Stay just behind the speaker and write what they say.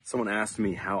Someone asked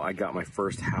me how I got my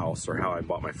first house or how I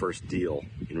bought my first deal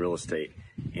in real estate.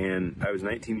 And I was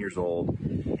 19 years old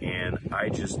and I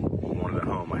just wanted a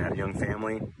home. I had a young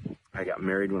family. I got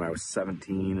married when I was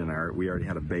 17 and we already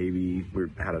had a baby. We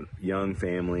had a young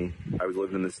family. I was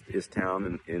living in this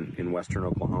town in western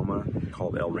Oklahoma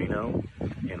called El Reno.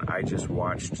 And I just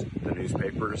watched the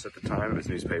newspapers at the time. It was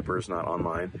newspapers, not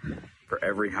online, for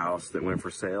every house that went for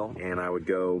sale. And I would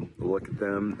go look at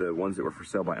them, the ones that were for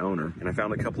sale by owner. And I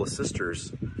found a couple of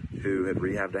sisters who had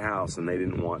rehabbed a house and they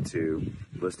didn't want to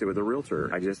list it with a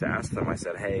realtor. I just asked them, I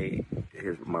said, hey,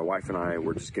 here's my wife and I,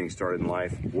 we're just getting started in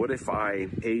life. What if I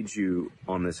paid you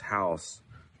on this house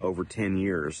over 10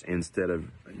 years instead of,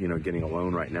 getting a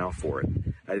loan right now for it?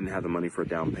 I didn't have the money for a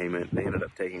down payment. They ended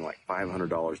up taking like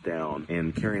 $500 down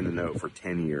and carrying the note for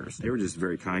 10 years. They were just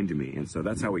very kind to me. And so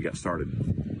that's how we got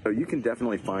started. So you can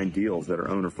definitely find deals that are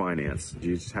owner finance.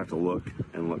 You just have to look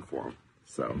and look for them.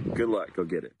 So good luck. Go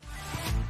get it.